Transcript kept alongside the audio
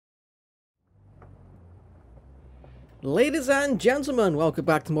Ladies and gentlemen, welcome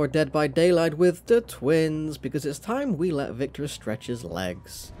back to more Dead by Daylight with the twins, because it's time we let Victor stretch his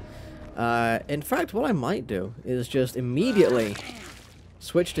legs. In fact, what I might do is just immediately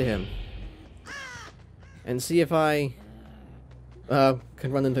switch to him and see if I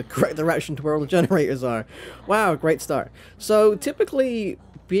can run in the correct direction to where all the generators are. Wow, great start. So typically,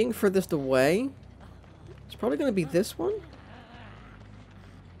 being furthest away, it's probably going to be this one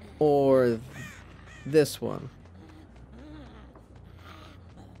or this one.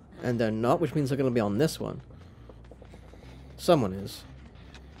 And they're not, which means they're going to be on this one. Someone is.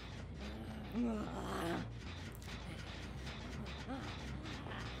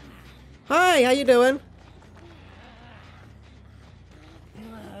 Hi, how you doing?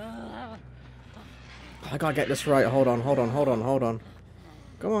 I gotta get this right. Hold on.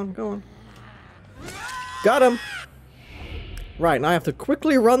 Go on. Got him! Right, now I have to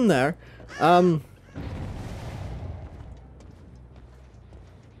quickly run there.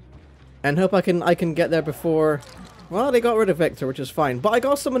 And hope I can get there before... Well, they got rid of Victor, which is fine. But I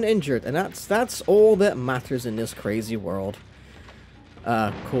got someone injured, and that's all that matters in this crazy world.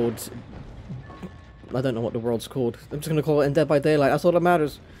 Called... I don't know what the world's called. I'm just gonna call it in Dead by Daylight. That's all that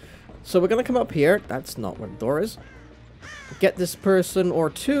matters. So we're gonna come up here. That's not where the door is. Get this person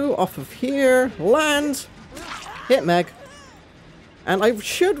or two off of here. Land! Hit Meg. And I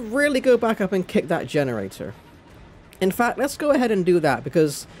should really go back up and kick that generator. In fact, let's go ahead and do that,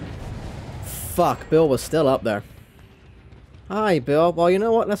 because... Fuck, Bill was still up there. Hi, Bill. Well, you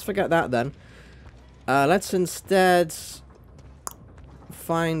know what? Let's forget that then. Let's instead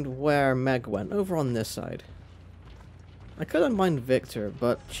find where Meg went. Over on this side. I couldn't find Victor,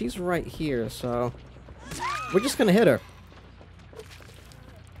 but she's right here, so... We're just gonna hit her.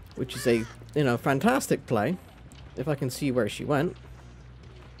 Which is a, you know, fantastic play. If I can see where she went.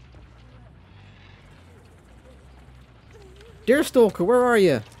 Dear Stalker, where are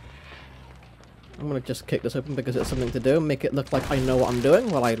you? I'm gonna just kick this open because it's something to do. Make it look like I know what I'm doing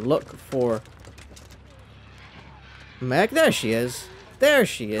while I look for... Meg? There she is. There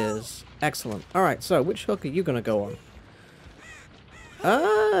she is. Excellent. Alright, so which hook are you gonna go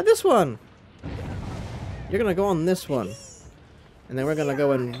on? This one! You're gonna go on this one. And then we're gonna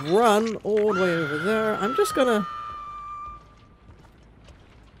go and run all the way over there. I'm just gonna...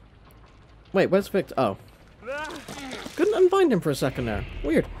 Wait, where's Victor? Oh. Couldn't unbind him for a second there.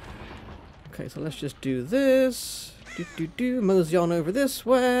 Weird. Okay, so let's just do this. Mosey on over this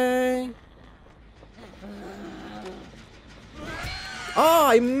way. Oh,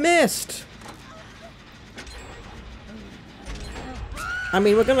 I missed! I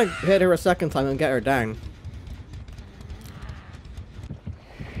mean, we're gonna hit her a second time and get her down.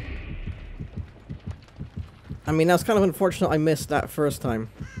 I mean, that's kind of unfortunate I missed that first time.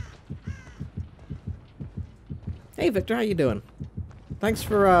 Hey, Victor, how you doing? Thanks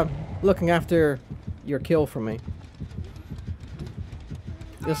for, looking after your kill for me.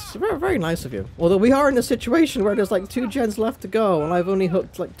 It's very, very nice of you. Although we are in a situation where there's like 2 gens left to go, and I've only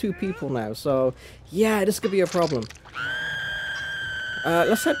hooked like 2 people now, so yeah, this could be a problem.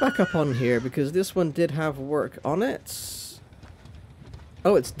 Let's head back up on here, because this one did have work on it.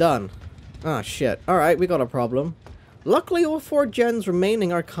 Oh, it's done. Ah, shit. Alright, we got a problem. Luckily, all 4 gens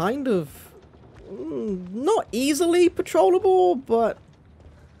remaining are kind of... not easily patrollable, but...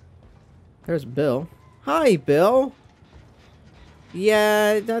 There's Bill. Hi, Bill!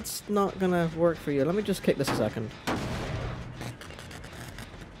 Yeah, that's not gonna work for you. Let me just kick this a second.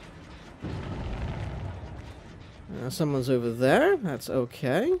 Someone's over there. That's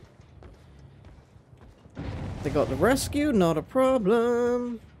okay. They got the rescue. Not a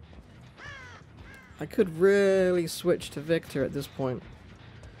problem. I could really switch to Victor at this point.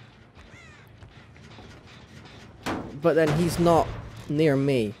 But then he's not near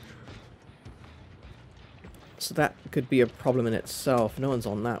me. So that could be a problem in itself. No one's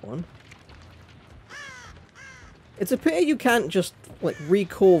on that one. It's a pity you can't just, like,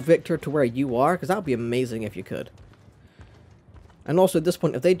 recall Victor to where you are, because that would be amazing if you could. And also at this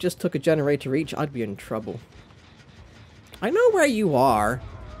point, if they just took a generator each, I'd be in trouble. I know where you are.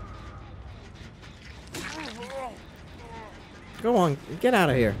 Go on, get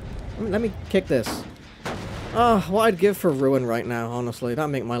out of here. Let me kick this. Oh, what I'd give for Ruin right now, honestly.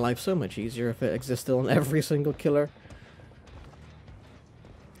 That'd make my life so much easier if it existed on every single killer.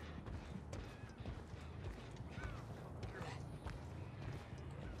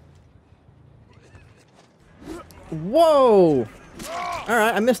 Whoa!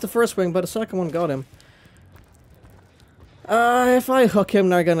 Alright, I missed the first wing, but the second one got him. If I hook him,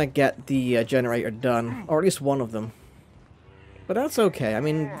 they're gonna get the generator done. Or at least one of them. But that's okay. I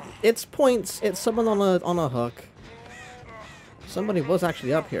mean, it's points. It's someone on a hook. Somebody was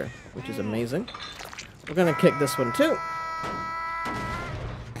actually up here, which is amazing. We're gonna kick this one too.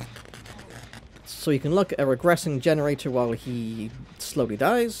 So you can look at a regressing generator while he slowly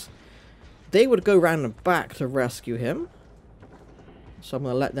dies. They would go round the back to rescue him. So I'm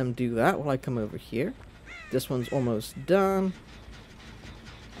gonna let them do that while I come over here. This one's almost done.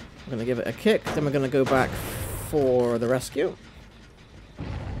 I'm gonna give it a kick, then we're gonna go back for the rescue.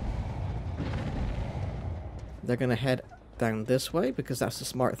 They're gonna head down this way because that's the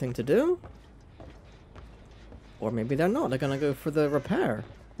smart thing to do. Or maybe they're not. They're gonna go for the repair.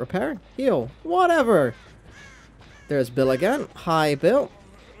 Repair? Heal. Whatever. There's Bill again. Hi, Bill.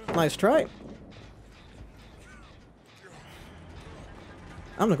 Nice try.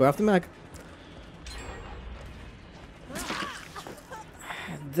 I'm gonna go after Meg.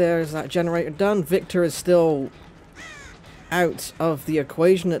 There's that generator done. Victor is still out of the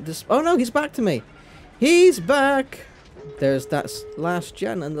equation at this... Oh no, he's back to me. He's back. There's that last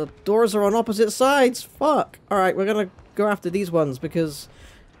gen, and the doors are on opposite sides. Fuck. Alright, we're gonna go after these ones because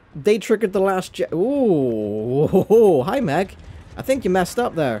they triggered the last gen. Ooh. Hi, Meg. I think you messed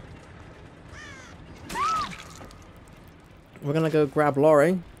up there. We're gonna go grab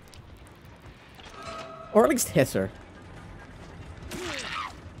Laurie. Or at least hit her.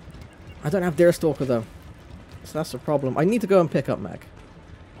 I don't have Darestalker though. So that's the problem. I need to go and pick up Meg.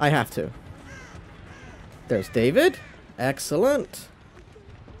 I have to. There's David. Excellent.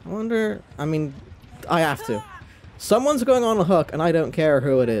 I wonder... I mean, I have to. Someone's going on a hook and I don't care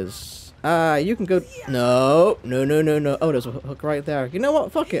who it is. You can go... No. No. Oh, there's a hook right there. You know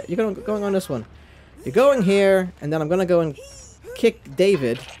what? Fuck it. You're going on this one. You're going here, and then I'm gonna go and kick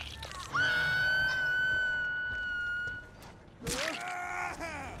David.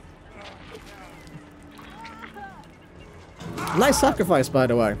 Nice sacrifice, by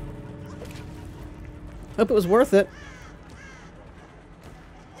the way. Hope it was worth it.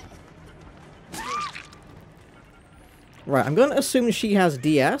 Right, I'm gonna assume she has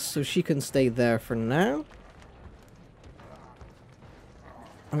DS, so she can stay there for now.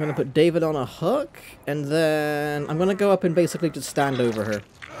 I'm gonna put David on a hook, and then I'm gonna go up and basically just stand over her.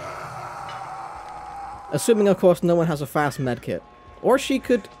 Assuming, of course, no one has a fast medkit. Or she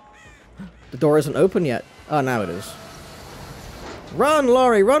could... The door isn't open yet. Oh, now it is. Run,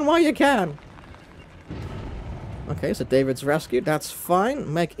 Laurie! Run while you can! Okay, so David's rescued. That's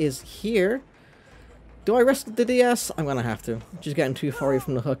fine. Meg is here. Do I rescue the DS? I'm gonna have to. She's getting too far away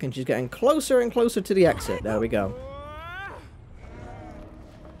from the hook, and she's getting closer and closer to the exit. There we go.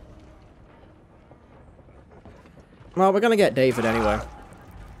 Well, we're gonna get David anyway.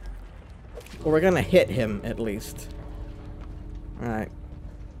 Or we're gonna hit him, at least. Alright.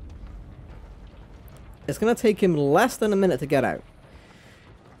 It's gonna take him less than a minute to get out.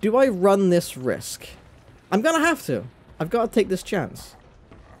 Do I run this risk? I'm gonna have to. I've got to take this chance.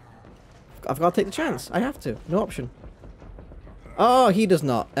 I've got to take the chance. I have to. No option. Oh, he does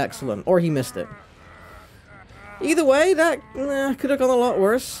not. Excellent. Or he missed it. Either way, that could have gone a lot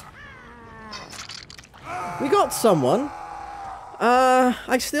worse. We got someone. I'm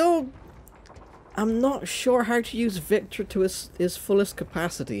not sure how to use Victor to his fullest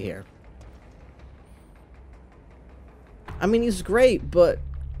capacity here. I mean, he's great, but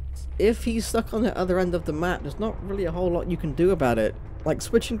if he's stuck on the other end of the map, there's not really a whole lot you can do about it. Like,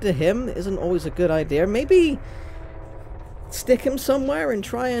 switching to him isn't always a good idea. Maybe stick him somewhere and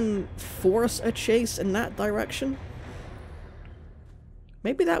try and force a chase in that direction.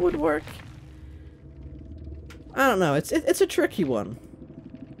 Maybe that would work. I don't know. It's a tricky one.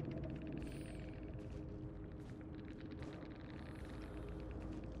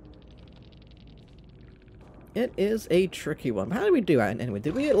 It is a tricky one. How did we do anyway?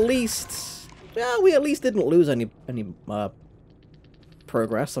 Did we at least... Well, we at least didn't lose any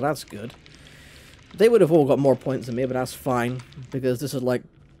progress, so that's good. They would have all got more points than me, but that's fine. Because this is like...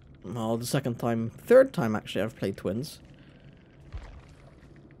 Well, the third time actually I've played twins.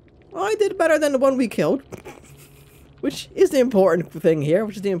 Well, I did better than the one we killed. Which is the important thing here,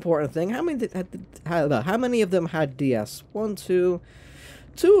 which is the important thing. How many of them had DS? 1, 2...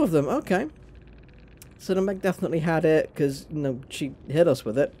 2 of them, okay. So the Meg definitely had it, because, you know, she hit us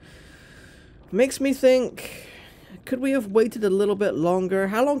with it. Makes me think, could we have waited a little bit longer?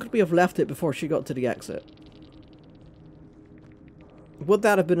 How long could we have left it before she got to the exit? Would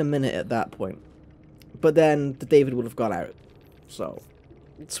that have been a minute at that point? But then the David would have got out. So,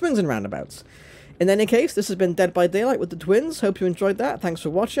 swings and roundabouts. In any case, this has been Dead by Daylight with the twins. Hope you enjoyed that. Thanks for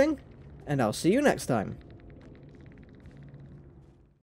watching, and I'll see you next time.